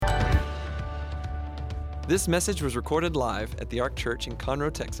This message was recorded live at the Ark Church in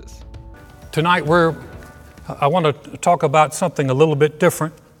Conroe, Texas. Tonight I want to talk about something a little bit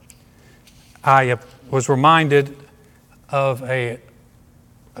different. I was reminded of an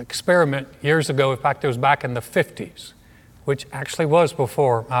experiment years ago. In fact, it was back in the 50s, which actually was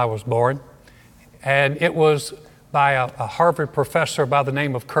before I was born. And it was by a Harvard professor by the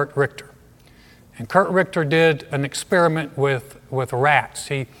name of Kurt Richter. And Kurt Richter did an experiment with rats.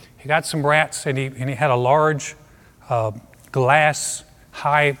 He got some rats and he had a large glass,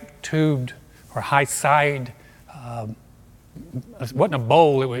 high-tubed or high-side, it wasn't a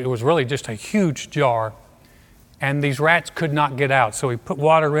bowl, it was really just a huge jar. And these rats could not get out. So he put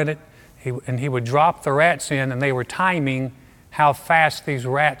water in it and he would drop the rats in, and they were timing how fast these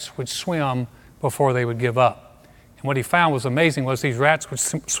rats would swim before they would give up. And what he found was amazing was these rats would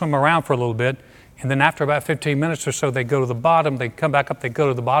swim around for a little bit, and then after about 15 minutes or so, they'd go to the bottom, they'd come back up, they'd go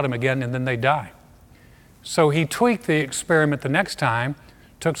to the bottom again, and then they'd die. So he tweaked the experiment the next time,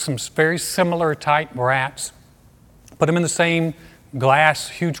 took some very similar type rats, put them in the same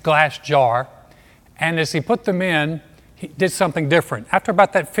huge glass jar, and as he put them in, he did something different. After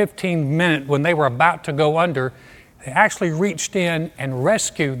about that 15 minute, when they were about to go under, they actually reached in and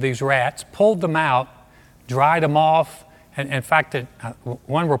rescued these rats, pulled them out, dried them off, and in fact,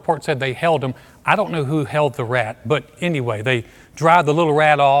 one report said they held them. I don't know who held the rat, but anyway, they dried the little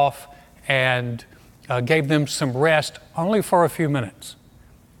rat off and gave them some rest only for a few minutes.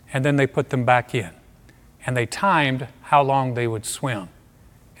 And then they put them back in. And they timed how long they would swim.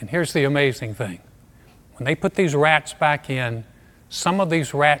 And here's the amazing thing. When they put these rats back in, some of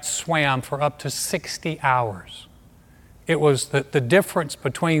these rats swam for up to 60 hours. It was the difference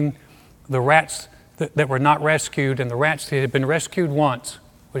between the rats that were not rescued and the rats that had been rescued once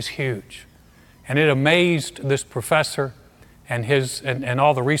was huge. And it amazed this professor and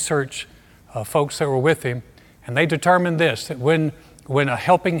all the research folks that were with him. And they determined this, that when a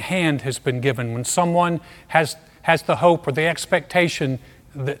helping hand has been given, when someone has the hope or the expectation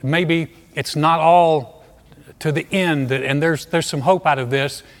that maybe it's not all to the end, and there's some hope out of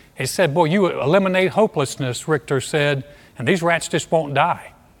this, he said, boy, you eliminate hopelessness, Richter said, and these rats just won't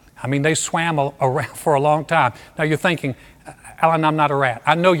die. I mean, they swam around for a long time. Now you're thinking, Alan, I'm not a rat.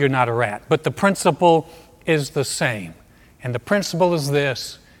 I know you're not a rat, but the principle is the same. And the principle is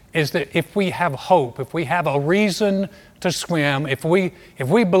this, is that if we have hope, if we have a reason to swim, if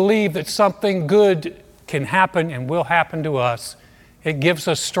we believe that something good can happen and will happen to us, it gives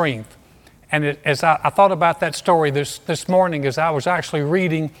us strength. And as I thought about that story this morning, as I was actually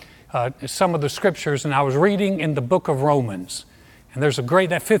reading some of the scriptures, and I was reading in the book of Romans. And there's that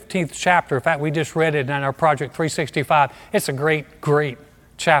 15th chapter. In fact, we just read it in our Project 365. It's a great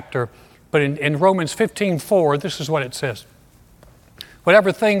chapter. But in Romans 15:4, this is what it says.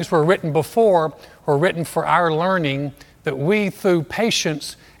 Whatever things were written before were written for our learning, that we, through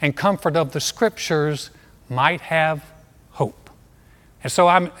patience and comfort of the Scriptures, might have hope. And so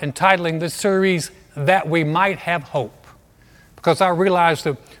I'm entitling this series, That We Might Have Hope, because I realize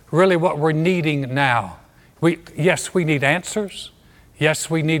that really what we're needing now, yes, we need answers.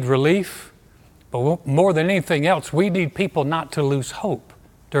 Yes, we need relief. But more than anything else, we need people not to lose hope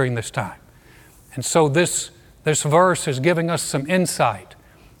during this time. And so this verse is giving us some insight.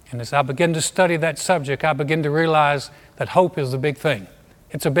 And as I begin to study that subject, I begin to realize that hope is the big thing.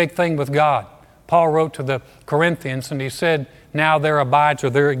 It's a big thing with God. Paul wrote to the Corinthians and he said, now there abides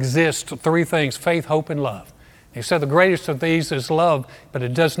or there exist three things, faith, hope, and love. He said the greatest of these is love, but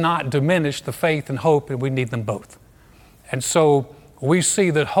it does not diminish the faith and hope, and we need them both. And so we see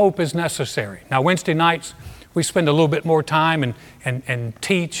that hope is necessary. Now, Wednesday nights, we spend a little bit more time and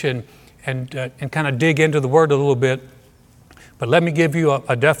teach and kind of dig into the Word a little bit. But let me give you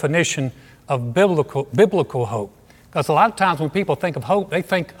a definition of biblical hope. Because a lot of times when people think of hope, they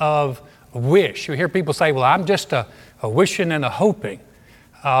think of a wish. You hear people say, well, I'm just a wishing and a hoping.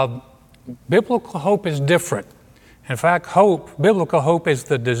 Biblical hope is different. In fact, biblical hope is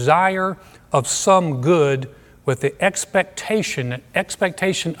the desire of some good with the expectation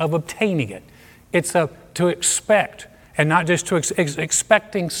of obtaining it. It's to expect, and not just to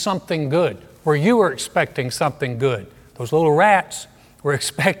expecting something good, where you are expecting something good. Those little rats were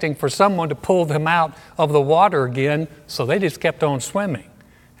expecting for someone to pull them out of the water again, so they just kept on swimming.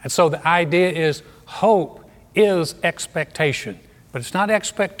 And so the idea is hope is expectation, but it's not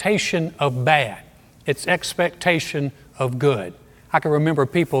expectation of bad. It's expectation of good. I can remember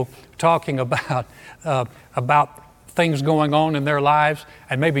people talking about things going on in their lives,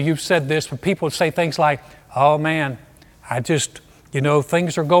 and maybe you've said this, but people would say things like, oh man,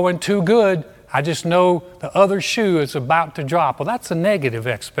 things are going too good. I just know the other shoe is about to drop. Well, that's a negative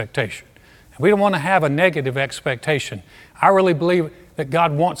expectation. We don't want to have a negative expectation. I really believe that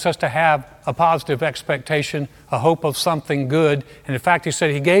God wants us to have a positive expectation, a hope of something good. And in fact, He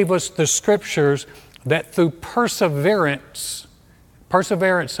said He gave us the Scriptures that through perseverance,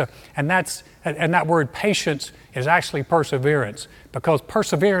 and that word patience is actually perseverance, because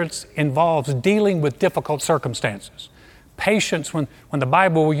perseverance involves dealing with difficult circumstances. Patience, when the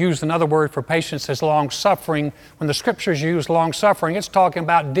Bible will use another word for patience as long-suffering, when the Scriptures use long-suffering, it's talking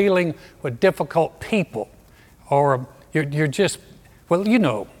about dealing with difficult people. Or you're just, well, you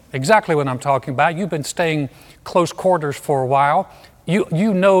know exactly what I'm talking about. You've been staying close quarters for a while.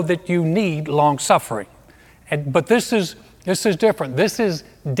 You know that you need long-suffering. But this is different. This is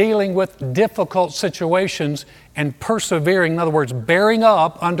dealing with difficult situations and persevering, in other words, bearing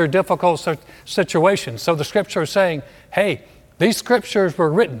up under difficult situations. So the Scripture is saying, hey, these Scriptures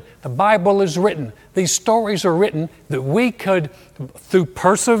were written, the Bible is written, these stories are written that we could, through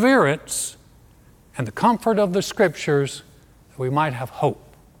perseverance and the comfort of the Scriptures, that we might have hope.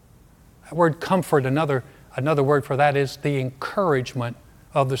 That word comfort, another word for that is the encouragement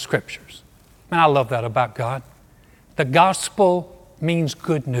of the Scriptures. And I love that about God. The gospel means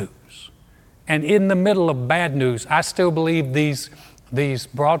good news. And in the middle of bad news, I still believe these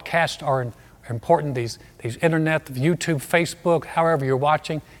broadcasts are important, these internet, YouTube, Facebook, however you're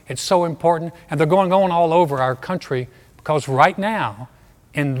watching, it's so important. And they're going on all over our country because right now,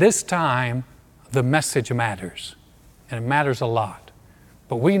 in this time, the message matters. And it matters a lot.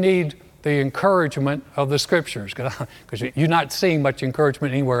 But we need the encouragement of the Scriptures, because you're not seeing much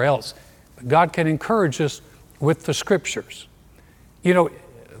encouragement anywhere else. But God can encourage us with the Scriptures. You know,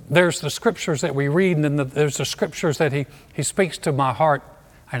 there's the Scriptures that we read, and then there's the Scriptures that He speaks to my heart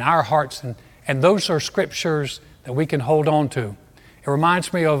and our hearts, and those are Scriptures that we can hold on to. It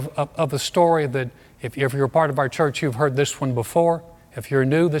reminds me of a story that if you're a part of our church, you've heard this one before. If you're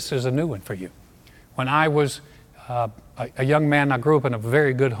new, this is a new one for you. When I was a young man, I grew up in a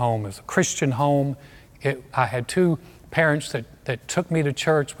very good home. It was a Christian home. I had two parents that took me to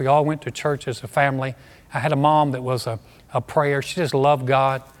church. We all went to church as a family. I had a mom that was a prayer. She just loved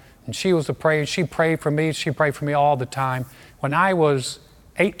God. And she was a prayer. She prayed for me. She prayed for me all the time. When I was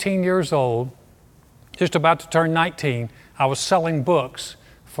 18 years old, just about to turn 19, I was selling books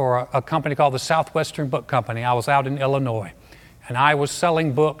for a company called the Southwestern Book Company. I was out in Illinois. And I was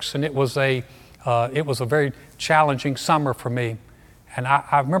selling books, and it was a very challenging summer for me. And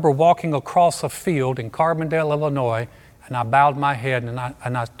I remember walking across a field in Carbondale, Illinois, and I bowed my head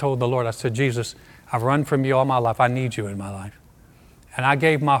and I told the Lord, I said, Jesus, I've run from you all my life. I need you in my life. And I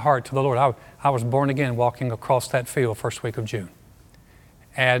gave my heart to the Lord. I was born again walking across that field first week of June.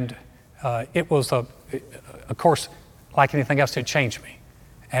 And it was, of course, like anything else, it changed me.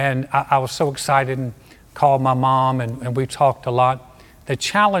 And I was so excited and called my mom and we talked a lot. The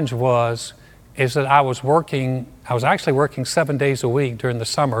challenge is that I was actually working 7 days a week during the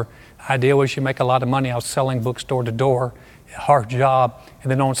summer. The idea was you make a lot of money. I was selling books door to door, a hard job.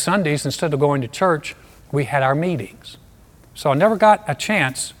 And then on Sundays, instead of going to church, we had our meetings. So I never got a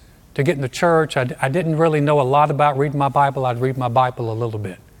chance to get into church. I didn't really know a lot about reading my Bible. I'd read my Bible a little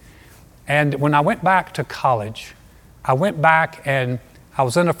bit. And when I went back to college, I went back and I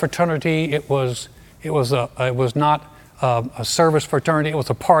was in a fraternity. It was not a service fraternity. It was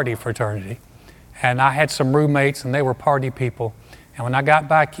a party fraternity. And I had some roommates, and they were party people. And when I got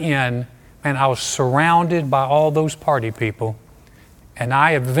back in, man, I was surrounded by all those party people. And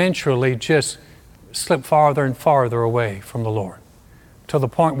I eventually just slipped farther and farther away from the Lord, to the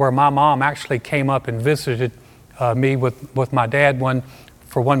point where my mom actually came up and visited me with my dad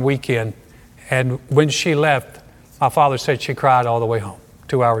for one weekend. And when she left, my father said she cried all the way home,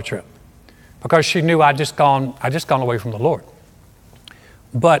 2-hour trip, because she knew I'd just gone away from the Lord.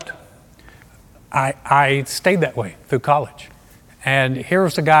 But I stayed that way through college. And here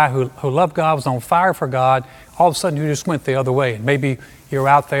was a guy who loved God, was on fire for God. All of a sudden, you just went the other way. And maybe you're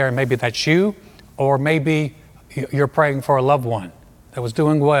out there, and maybe that's you, or maybe you're praying for a loved one that was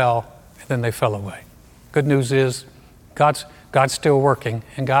doing well, and then they fell away. Good news is God's still working,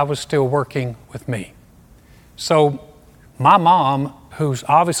 and God was still working with me. So my mom, who's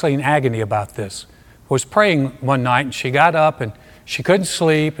obviously in agony about this, was praying one night, and she got up, and she couldn't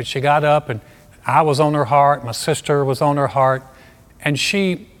sleep, and she got up, and I was on her heart, my sister was on her heart, and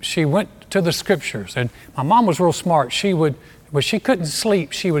she went to the Scriptures. And my mom was real smart. When she couldn't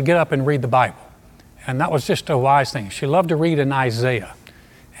sleep, she would get up and read the Bible. And that was just a wise thing. She loved to read in Isaiah.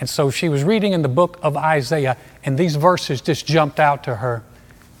 And so she was reading in the book of Isaiah, and these verses just jumped out to her.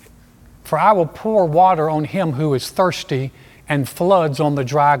 For I will pour water on him who is thirsty and floods on the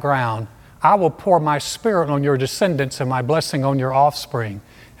dry ground. I will pour my spirit on your descendants and my blessing on your offspring.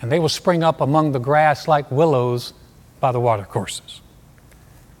 and they will spring up among the grass like willows by the watercourses.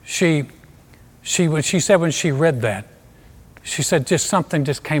 She said when she read that, she said just something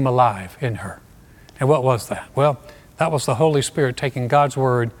just came alive in her. And what was that? Well, that was the Holy Spirit taking God's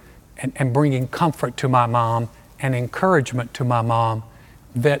word and bringing comfort to my mom and encouragement to my mom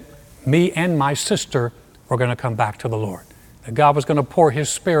that me and my sister were going to come back to the Lord. That God was going to pour His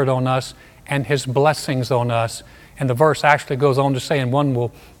Spirit on us and His blessings on us. And the verse actually goes on to say, and one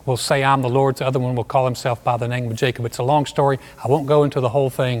will say, I'm the Lord's, the other one will call himself by the name of Jacob. It's a long story. I won't go into the whole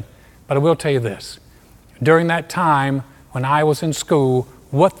thing, but I will tell you this. During that time when I was in school,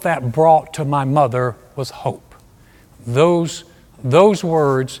 what that brought to my mother was hope. Those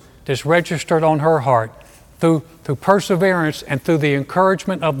words just registered on her heart. Through perseverance and through the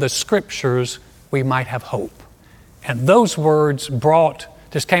encouragement of the Scriptures, we might have hope. And those words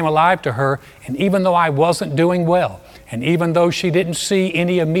just came alive to her. And even though I wasn't doing well, and even though she didn't see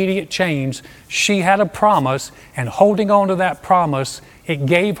any immediate change, she had a promise, and holding on to that promise, it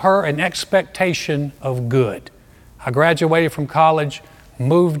gave her an expectation of good. I graduated from college,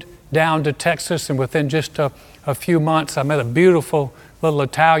 moved down to Texas, and within just a few months, I met a beautiful little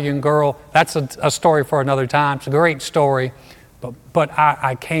Italian girl. That's a story for another time. It's a great story. But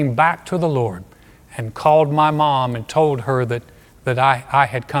I came back to the Lord and called my mom and told her that I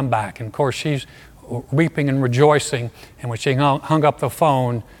had come back. And of course, she's weeping and rejoicing. And when she hung up the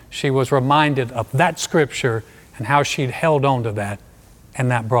phone, she was reminded of that scripture and how she'd held on to that,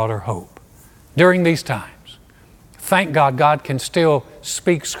 and that brought her hope. During these times, thank God, God can still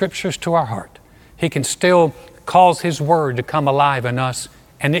speak scriptures to our heart. He can still cause His word to come alive in us,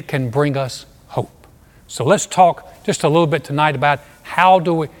 and it can bring us hope. So let's talk just a little bit tonight about how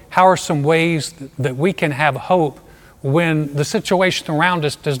are some ways that we can have hope when the situation around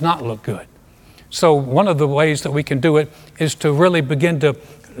us does not look good. So one of the ways that we can do it is to really begin to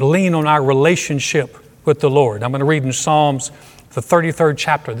lean on our relationship with the Lord. I'm going to read in Psalms, the 33rd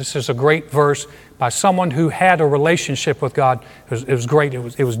chapter. This is a great verse by someone who had a relationship with God. It was great.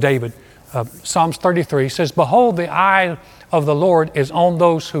 It was David. Psalms 33 says, "Behold, the eye of the Lord is on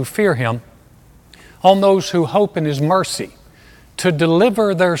those who fear Him, on those who hope in His mercy, to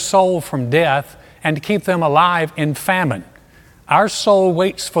deliver their soul from death and to keep them alive in famine. Our soul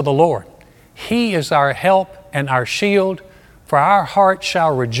waits for the Lord. He is our help and our shield, for our heart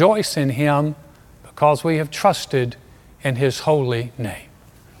shall rejoice in Him because we have trusted in His holy name."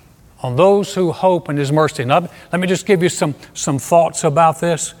 On those who hope in His mercy. Now, let me just give you some thoughts about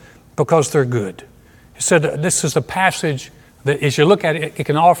this, because they're good. He said this is a passage that as you look at it, it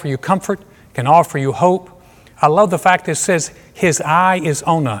can offer you comfort, it can offer you hope. I love the fact that it says His eye is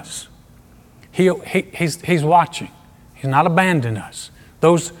on us. He's watching. He's not abandoning us.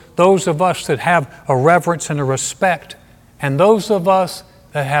 Those of us that have a reverence and a respect, and those of us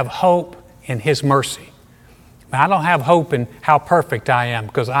that have hope in His mercy. Now, I don't have hope in how perfect I am,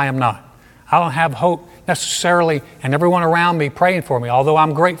 because I am not. I don't have hope necessarily and everyone around me praying for me, although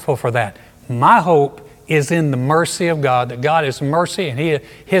I'm grateful for that. My hope is in the mercy of God, that God is mercy, and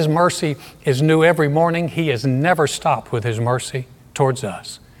His mercy is new every morning. He has never stopped with His mercy towards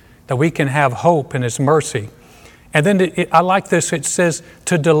us, that we can have hope in His mercy. And then I like this, it says,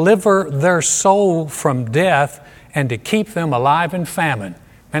 to deliver their soul from death and to keep them alive in famine.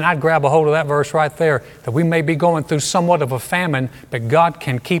 And I'd grab a hold of that verse right there, that we may be going through somewhat of a famine, but God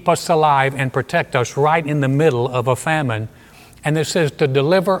can keep us alive and protect us right in the middle of a famine. And it says to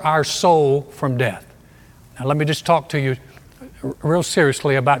deliver our soul from death. Now let me just talk to you real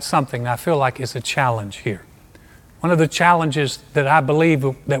seriously about something I feel like is a challenge here. One of the challenges that I believe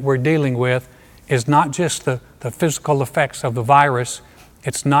that we're dealing with is not just the physical effects of the virus.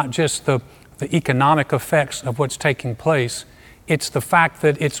 It's not just the economic effects of what's taking place. It's the fact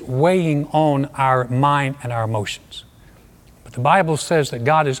that it's weighing on our mind and our emotions. But the Bible says that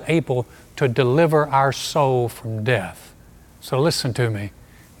God is able to deliver our soul from death. So listen to me.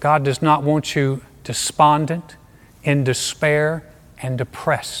 God does not want you despondent, in despair, and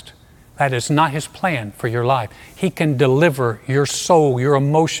depressed. That is not His plan for your life. He can deliver your soul, your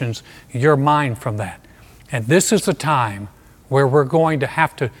emotions, your mind from that. And this is the time where we're going to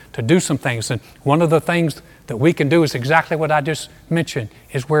have to do some things. And one of the things that we can do is exactly what I just mentioned,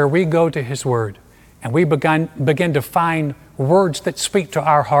 is where we go to His Word and we begin to find words that speak to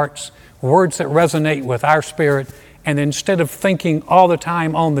our hearts, words that resonate with our spirit. And instead of thinking all the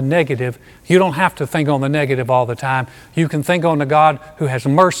time on the negative, you don't have to think on the negative all the time. You can think on a God who has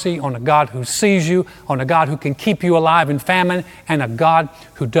mercy, on a God who sees you, on a God who can keep you alive in famine, and a God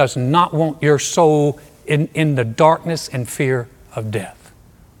who does not want your soul in the darkness and fear of death.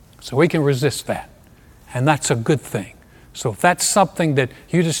 So we can resist that. And that's a good thing. So if that's something that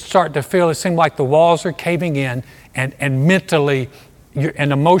you just start to feel, it seems like the walls are caving in, and mentally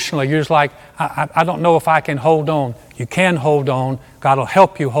and emotionally, you're just like, I don't know if I can hold on. You can hold on. God will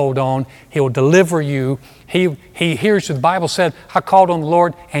help you hold on. He'll deliver you. He hears you. The Bible said, I called on the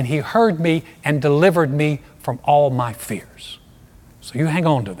Lord, and He heard me and delivered me from all my fears. So you hang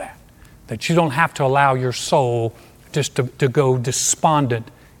on to that you don't have to allow your soul just to go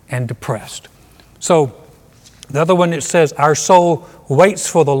despondent and depressed. So the other one, it says, our soul waits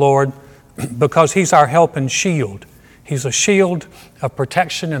for the Lord because He's our help and shield. He's a shield of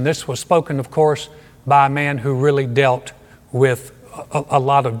protection, and this was spoken, of course, by a man who really dealt with a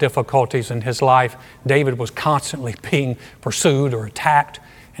lot of difficulties in his life. David was constantly being pursued or attacked,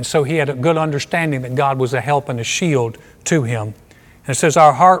 and so he had a good understanding that God was a help and a shield to him. And it says,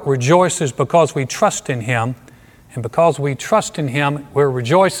 our heart rejoices because we trust in Him, and because we trust in Him, we're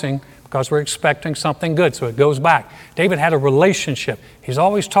rejoicing because we're expecting something good. So it goes back. David had a relationship. He's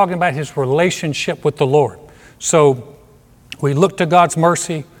always talking about his relationship with the Lord. So we look to God's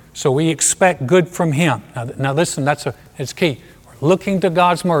mercy, so we expect good from Him. Now listen, it's key. We're looking to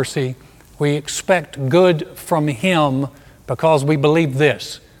God's mercy. We expect good from Him because we believe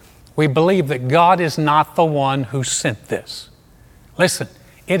this. We believe that God is not the one who sent this. Listen,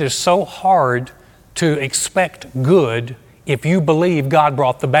 it is so hard to expect good if you believe God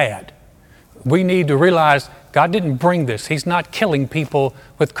brought the bad. We need to realize God didn't bring this. He's not killing people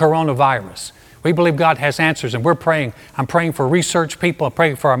with coronavirus. We believe God has answers, and we're praying. I'm praying for research people. I'm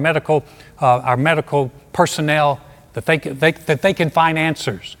praying for our medical personnel that they can find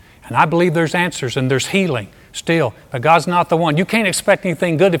answers. And I believe there's answers and there's healing still. But God's not the one. You can't expect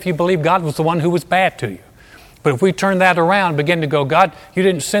anything good if you believe God was the one who was bad to you. But if we turn that around, begin to go, God, you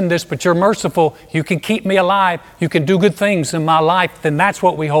didn't send this, but you're merciful. You can keep me alive. You can do good things in my life. Then that's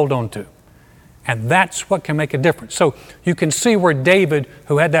what we hold on to. And that's what can make a difference. So you can see where David,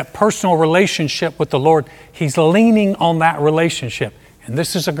 who had that personal relationship with the Lord, he's leaning on that relationship. And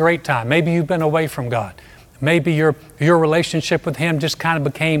this is a great time. Maybe you've been away from God. Maybe your relationship with Him just kind of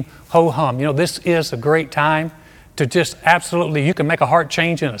became ho-hum. You know, this is a great time to just absolutely, you can make a heart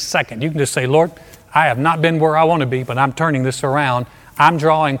change in a second. You can just say, Lord, I have not been where I want to be, but I'm turning this around. I'm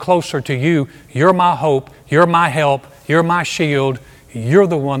drawing closer to You. You're my hope. You're my help. You're my shield. You're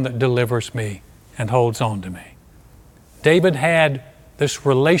the one that delivers me and holds on to me. David had this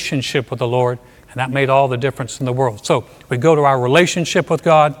relationship with the Lord, and that made all the difference in the world. So we go to our relationship with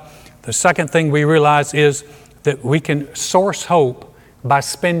God. The second thing we realize is that we can source hope by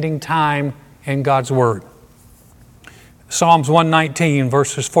spending time in God's Word. Psalms 119,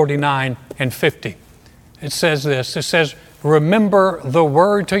 verses 49 and 50. It says this, it says, remember the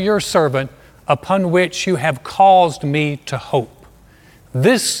word to your servant upon which you have caused me to hope.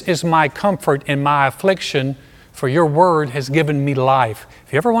 This is my comfort in my affliction, for your word has given me life.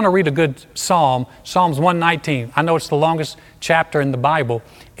 If you ever want to read a good psalm, Psalms 119, I know it's the longest chapter in the Bible.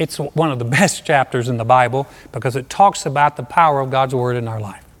 It's one of the best chapters in the Bible because it talks about the power of God's word in our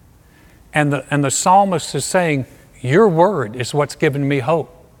life. And the psalmist is saying, your word is what's given me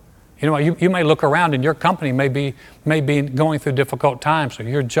hope. You know, you may look around and your company may be going through difficult times, or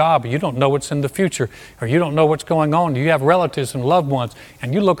your job, you don't know what's in the future, or you don't know what's going on. You have relatives and loved ones,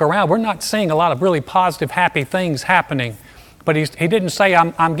 and you look around. We're not seeing a lot of really positive, happy things happening. But he didn't say,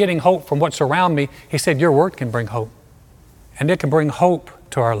 I'm getting hope from what's around me. He said, your word can bring hope, and it can bring hope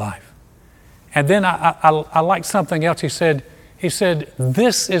to our life. And then I like something else. He said,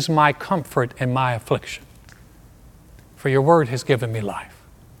 this is my comfort in my affliction, for your word has given me life.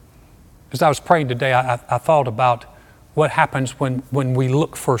 As I was praying today, I thought about what happens when we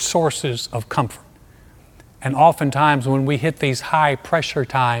look for sources of comfort. And oftentimes when we hit these high pressure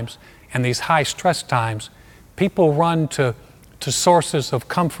times and these high stress times, people run to sources of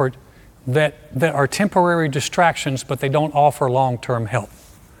comfort that are temporary distractions, but they don't offer long-term help.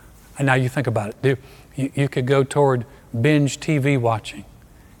 And now you think about it. You could go toward binge TV watching.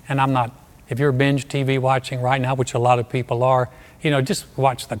 And if you're binge TV watching right now, which a lot of people are, just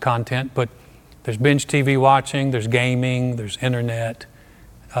watch the content. But there's binge TV watching, there's gaming, there's internet.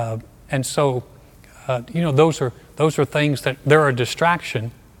 And so, those are things that they're a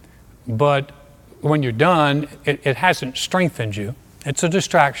distraction. But when you're done, it hasn't strengthened you. It's a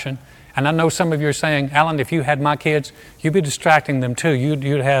distraction. And I know some of you are saying, Alan, if you had my kids, you'd be distracting them too.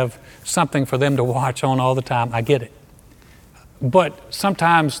 You'd have something for them to watch on all the time. I get it. But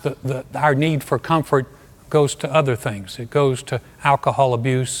sometimes our need for comfort goes to other things. It goes to alcohol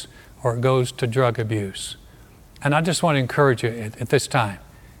abuse, or it goes to drug abuse. And I just want to encourage you at this time.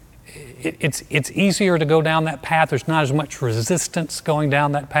 It's easier to go down that path. There's not as much resistance going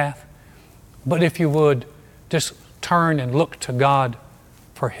down that path. But if you would, just turn and look to God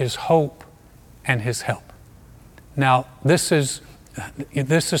for His hope and His help. Now, this is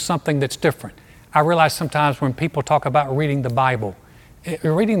something that's different. I realize sometimes when people talk about reading the Bible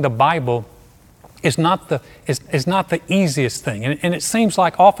is not the easiest thing. And it seems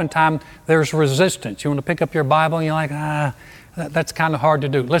like oftentimes there's resistance. You want to pick up your Bible and you're like, that's kind of hard to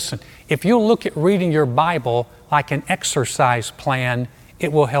do. Listen, if you look at reading your Bible like an exercise plan,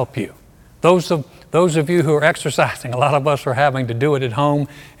 it will help you. Those of you who are exercising, a lot of us are having to do it at home,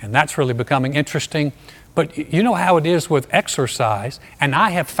 and that's really becoming interesting. But you know how it is with exercise, and I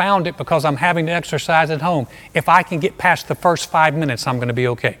have found it because I'm having to exercise at home. If I can get past the first 5 minutes, I'm going to be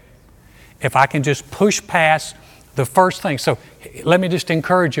okay. If I can just push past the first thing. So let me just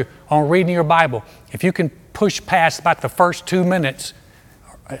encourage you on reading your Bible. If you can push past about the first 2 minutes,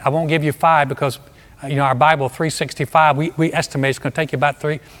 I won't give you 5 because our Bible 365, we estimate it's going to take you about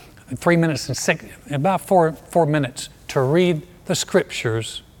 3 minutes and about 4 minutes to read the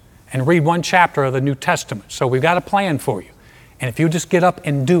Scriptures and read one chapter of the New Testament. So we've got a plan for you. And if you just get up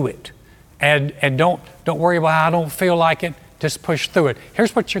and do it, and don't worry about how I don't feel like it, just push through it.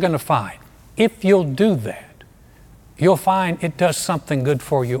 Here's what you're going to find. If you'll do that, you'll find it does something good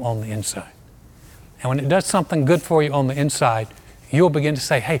for you on the inside. And when it does something good for you on the inside, you'll begin to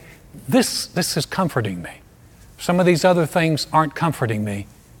say, hey, this is comforting me. Some of these other things aren't comforting me,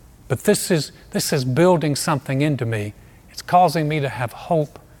 but this is building something into me. It's causing me to have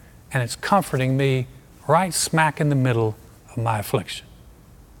hope, and it's comforting me right smack in the middle of my affliction.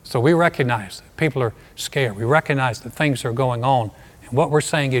 So we recognize that people are scared. We recognize that things are going on. And what we're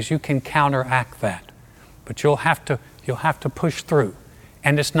saying is you can counteract that, but you'll have to push through.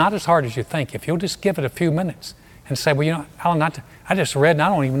 And it's not as hard as you think. If you'll just give it a few minutes and say, well, I just read and I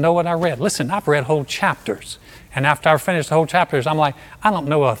don't even know what I read. Listen, I've read whole chapters. And after I finish the whole chapters, I'm like, I don't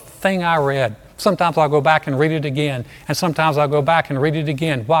know a thing I read. Sometimes I'll go back and read it again. And sometimes I'll go back and read it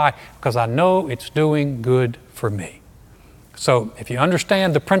again. Why? Because I know it's doing good for me. So if you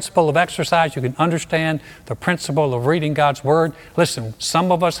understand the principle of exercise, you can understand the principle of reading God's Word. Listen,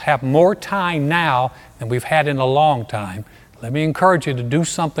 some of us have more time now than we've had in a long time. Let me encourage you to do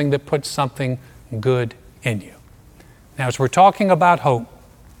something that puts something good in you. Now, as we're talking about hope,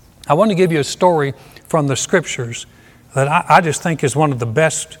 I want to give you a story from the Scriptures that I just think is one of the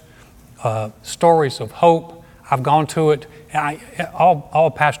best stories of hope. I've gone to it. All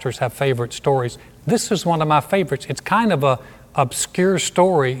pastors have favorite stories. This is one of my favorites. It's kind of a obscure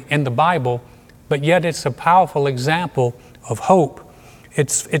story in the Bible, but yet it's a powerful example of hope.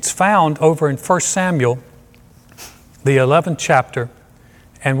 It's found over in 1 Samuel, the 11th chapter,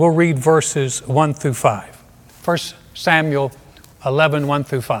 and we'll read verses 1 through 5. 1 Samuel 11, 1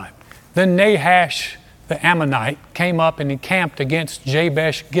 through 5. Then Nahash the Ammonite came up and encamped against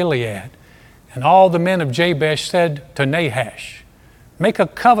Jabesh Gilead. And all the men of Jabesh said to Nahash, make a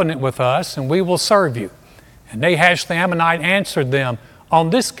covenant with us and we will serve you. And Nahash the Ammonite answered them, on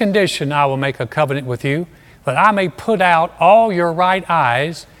this condition I will make a covenant with you, that I may put out all your right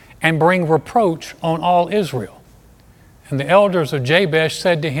eyes and bring reproach on all Israel. And the elders of Jabesh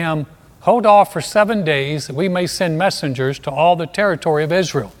said to him, hold off for 7 days that we may send messengers to all the territory of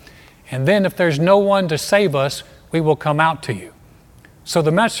Israel. And then if there's no one to save us, we will come out to you. So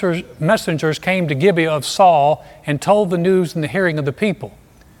the messengers came to Gibeah of Saul and told the news in the hearing of the people.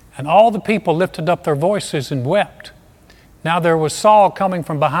 And all the people lifted up their voices and wept. Now there was Saul coming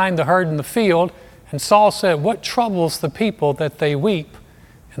from behind the herd in the field, and Saul said, what troubles the people that they weep?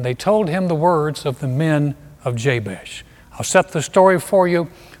 And they told him the words of the men of Jabesh. I'll set the story for you.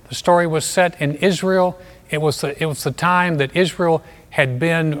 The story was set in Israel. It was the time that Israel had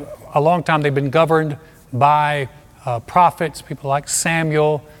been, a long time they'd been governed by prophets, people like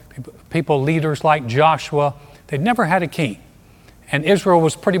Samuel, leaders like Joshua. They'd never had a king. And Israel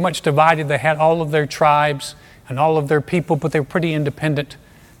was pretty much divided. They had all of their tribes and all of their people, but they were pretty independent.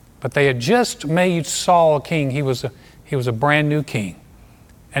 But they had just made Saul a king. He was a brand new king.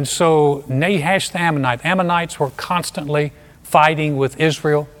 And so Nahash the Ammonite, Ammonites were constantly fighting with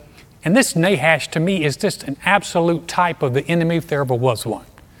Israel. And this Nahash to me is just an absolute type of the enemy if there ever was one.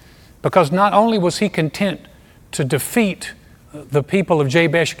 Because not only was he content to defeat the people of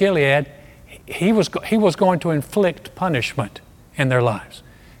Jabesh Gilead, he was going to inflict punishment in their lives.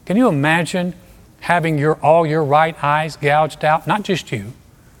 Can you imagine having all your right eyes gouged out? Not just you,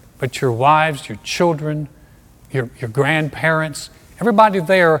 but your wives, your children, your grandparents, everybody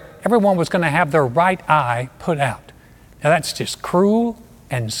there, everyone was going to have their right eye put out. Now that's just cruel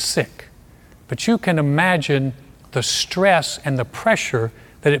and sick. But you can imagine the stress and the pressure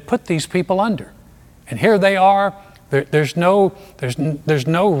that it put these people under. And here they are, There's no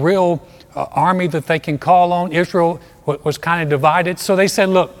real army that they can call on. Israel was kind of divided. So they said,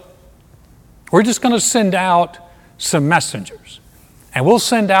 look, we're just going to send out some messengers. And we'll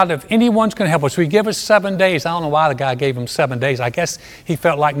send out if anyone's going to help us. We give us 7 days. I don't know why the guy gave them 7 days. I guess he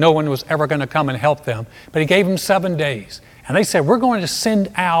felt like no one was ever going to come and help them. But he gave them 7 days. And they said, we're going to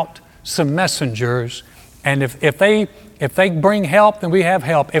send out some messengers. And if they bring help, then we have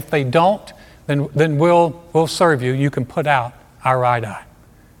help. If they don't, then we'll serve you. You can put out our right eye.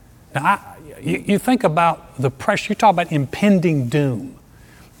 Now, you think about the pressure. You talk about impending doom.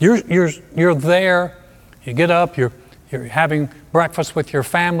 You're there. You get up. You're having breakfast with your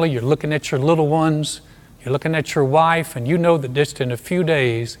family. You're looking at your little ones. You're looking at your wife, and you know that just in a few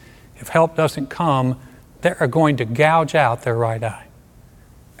days, if help doesn't come, they are going to gouge out their right eye.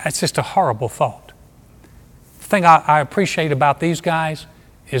 That's just a horrible thought. The thing I appreciate about these guys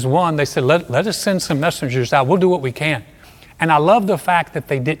is, one, they said, let us send some messengers out. We'll do what we can. And I love the fact that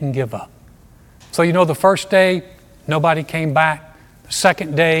they didn't give up. So, the first day, nobody came back. The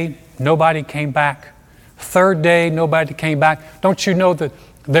second day, nobody came back. Third day, nobody came back. Don't you know that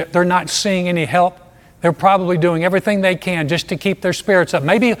they're not seeing any help? They're probably doing everything they can just to keep their spirits up.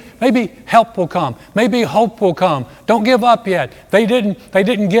 Maybe help will come. Maybe hope will come. Don't give up yet. They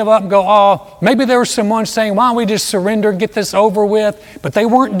didn't give up and go, oh, maybe there was someone saying, why don't we just surrender and get this over with? But they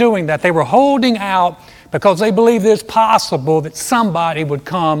weren't doing that. They were holding out because they believed it's possible that somebody would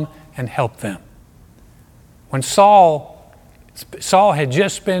come and help them. When Saul had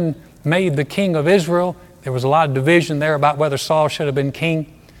just been made the king of Israel, there was a lot of division there about whether Saul should have been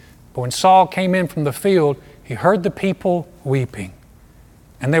king. But when Saul came in from the field, he heard the people weeping.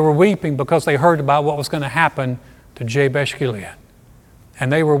 And they were weeping because they heard about what was going to happen to Jabesh-Gilead.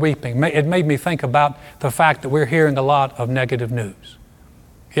 And they were weeping. It made me think about the fact that we're hearing a lot of negative news.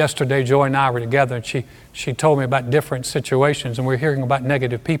 Yesterday, Joy and I were together, and she told me about different situations, and we're hearing about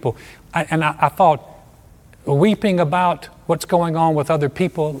negative people. I thought, weeping about what's going on with other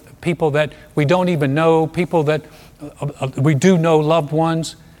people that we don't even know, people that we do know, loved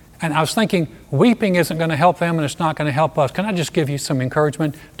ones. And I was thinking, weeping isn't going to help them, and it's not going to help us. Can I just give you some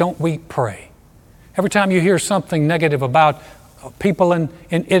encouragement? Don't weep, pray. Every time you hear something negative about people in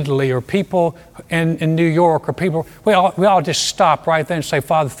Italy or people in New York or people, we all just stop right there and say,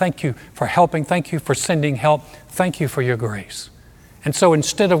 Father, thank you for helping. Thank you for sending help. Thank you for your grace. And so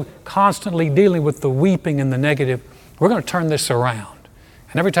instead of constantly dealing with the weeping and the negative, we're going to turn this around.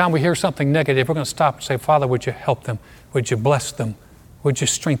 And every time we hear something negative, we're going to stop and say, Father, would you help them? Would you bless them? Would you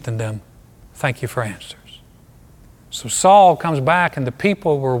strengthen them? Thank you for answers. So Saul comes back, and the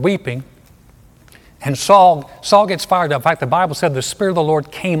people were weeping. And Saul gets fired up. In fact, the Bible said the Spirit of the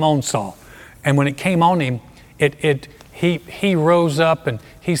Lord came on Saul. And when it came on him, he rose up and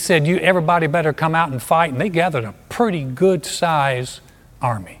he said, everybody better come out and fight. And they gathered a pretty good size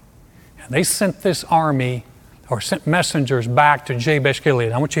army. And they sent this army, or sent messengers back to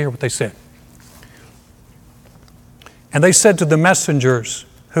Jabesh-Gilead. I want you to hear what they said. And they said to the messengers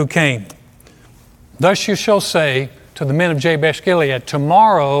who came, thus you shall say to the men of Jabesh-Gilead,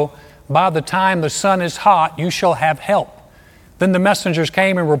 tomorrow by the time the sun is hot, you shall have help. Then the messengers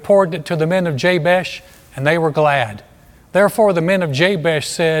came and reported it to the men of Jabesh, and they were glad. Therefore the men of Jabesh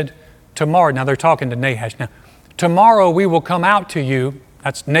said, tomorrow, now they're talking to Nahash now, tomorrow we will come out to you,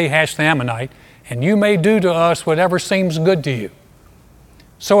 that's Nahash the Ammonite, and you may do to us whatever seems good to you.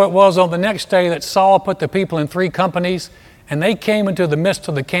 So it was on the next day that Saul put the people in 3 companies, and they came into the midst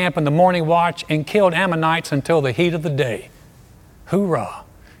of the camp in the morning watch and killed Ammonites until the heat of the day. Hoorah!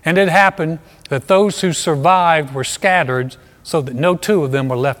 And it happened that those who survived were scattered so that no 2 of them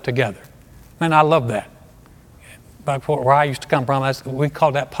were left together. Man, I love that. Back where I used to come from, we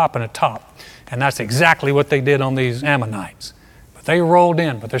called that popping a top. And that's exactly what they did on these Ammonites. But they rolled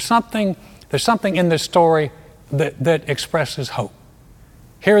in. But there's something in this story that expresses hope.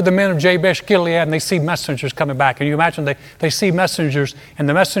 Here are the men of Jabesh-Gilead, and they see messengers coming back. And you imagine they see messengers, and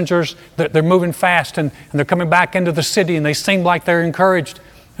the messengers, they're moving fast, and they're coming back into the city, and they seem like they're encouraged.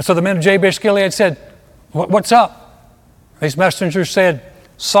 And so the men of Jabesh-Gilead said, what's up? These messengers said,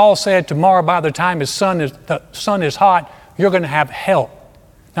 Saul said, tomorrow by the time the sun is hot, you're going to have help.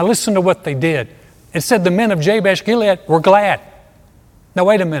 Now listen to what they did. It said the men of Jabesh-Gilead were glad. Now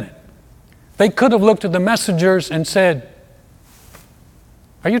wait a minute. They could have looked at the messengers and said,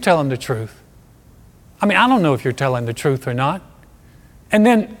 are you telling the truth? I mean, I don't know if you're telling the truth or not. And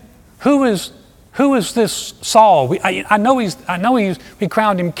then who is this Saul? I know we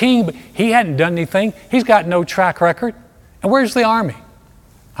crowned him king, but he hadn't done anything. He's got no track record. And where's the army?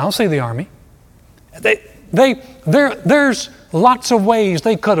 I don't see the army. There's lots of ways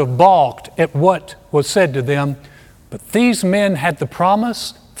they could have balked at what was said to them, But these men had the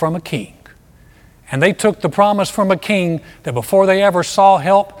promise from a king. And they took the promise from a king that before they ever saw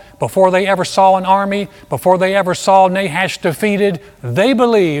help, before they ever saw an army, before they ever saw Nahash defeated, they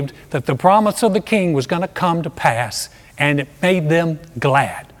believed that the promise of the king was going to come to pass, and it made them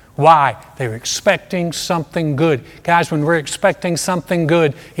glad. Why? They were expecting something good. Guys, when we're expecting something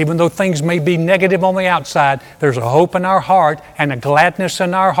good, even though things may be negative on the outside, there's a hope in our heart and a gladness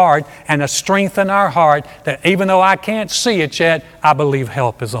in our heart and a strength in our heart that even though I can't see it yet, I believe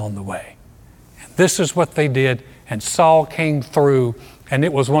help is on the way. And this is what they did, and Saul came through, and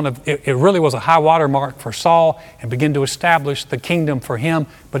it really was a high water mark for Saul and began to establish the kingdom for him,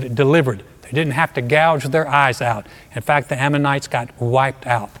 but it delivered. They didn't have to gouge their eyes out. In fact, the Ammonites got wiped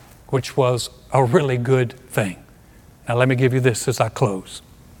out, which was a really good thing. Now let me give you this as I close.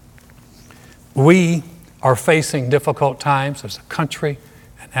 We are facing difficult times as a country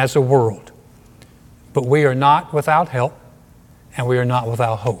and as a world, but we are not without help and we are not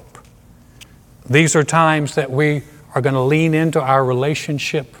without hope. These are times that we are going to lean into our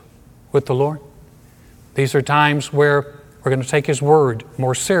relationship with the Lord. These are times where we're going to take His Word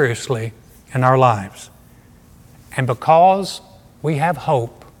more seriously in our lives. And because we have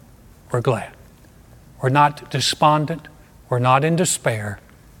hope, we're glad. We're not despondent. We're not in despair,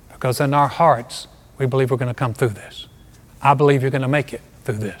 because in our hearts, we believe we're going to come through this. I believe you're going to make it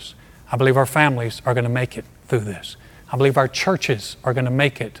through this. I believe our families are going to make it through this. I believe our churches are going to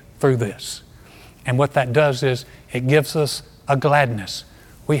make it through this. And what that does is it gives us a gladness.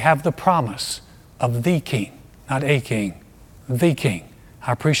 We have the promise of the King, not a king, the King.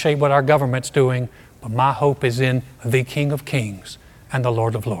 I appreciate what our government's doing, but my hope is in the King of Kings and the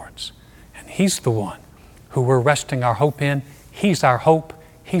Lord of Lords. And He's the one who we're resting our hope in. He's our hope.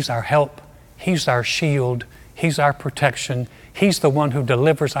 He's our help. He's our shield. He's our protection. He's the one who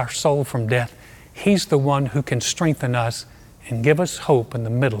delivers our soul from death. He's the one who can strengthen us and give us hope in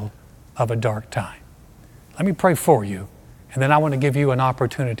the middle of a dark time. Let me pray for you, and then I want to give you an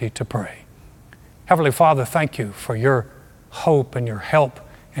opportunity to pray. Heavenly Father, thank you for your hope and your help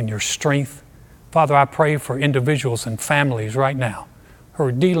and your strength. Father, I pray for individuals and families right now who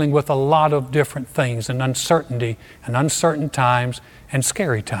are dealing with a lot of different things and uncertainty and uncertain times and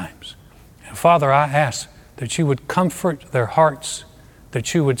scary times. And Father, I ask that you would comfort their hearts,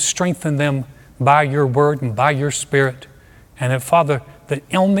 that you would strengthen them by your word and by your Spirit. And that, Father, that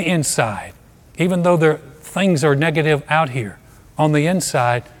on the inside, even though things are negative out here, on the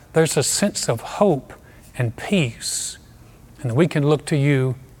inside, there's a sense of hope and peace, and that we can look to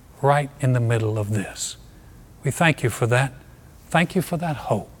you right in the middle of this. We thank you for that. Thank you for that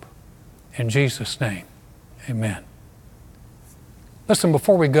hope. In Jesus' name, amen. Listen,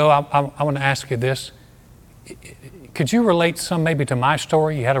 before we go, I want to ask you this. Could you relate some maybe to my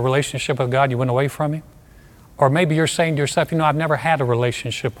story? You had a relationship with God, you went away from Him? Or maybe you're saying to yourself, I've never had a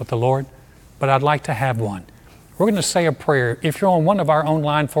relationship with the Lord, but I'd like to have one. We're going to say a prayer. If you're on one of our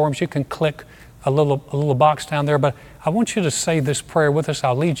online forums, you can click a little box down there, but I want you to say this prayer with us.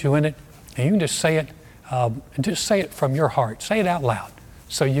 I'll lead you in it, and you can just say it from your heart. Say it out loud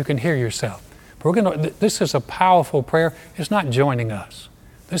so you can hear yourself. But this is a powerful prayer. It's not joining us.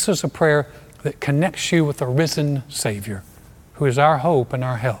 This is a prayer that connects you with the risen Savior, who is our hope and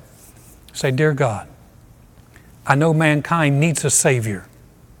our help. Say, Dear God, I know mankind needs a Savior.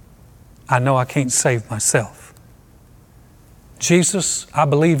 I know I can't save myself. Jesus, I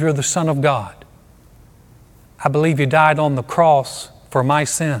believe you're the Son of God. I believe you died on the cross for my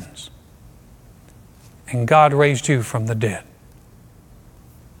sins, and God raised you from the dead.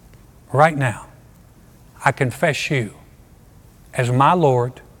 Right now, I confess you as my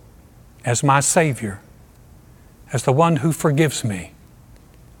Lord, as my Savior, as the one who forgives me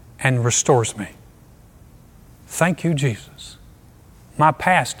and restores me. Thank you, Jesus. My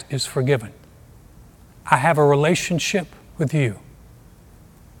past is forgiven. I have a relationship with you.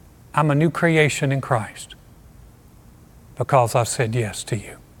 I'm a new creation in Christ because I've said yes to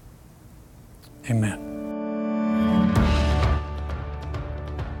you. Amen.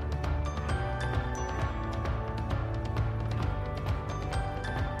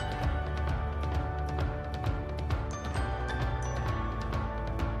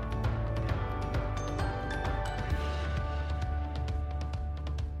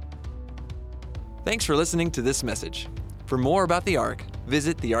 Thanks for listening to this message. For more about the Ark,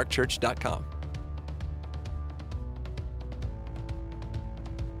 visit thearkchurch.com.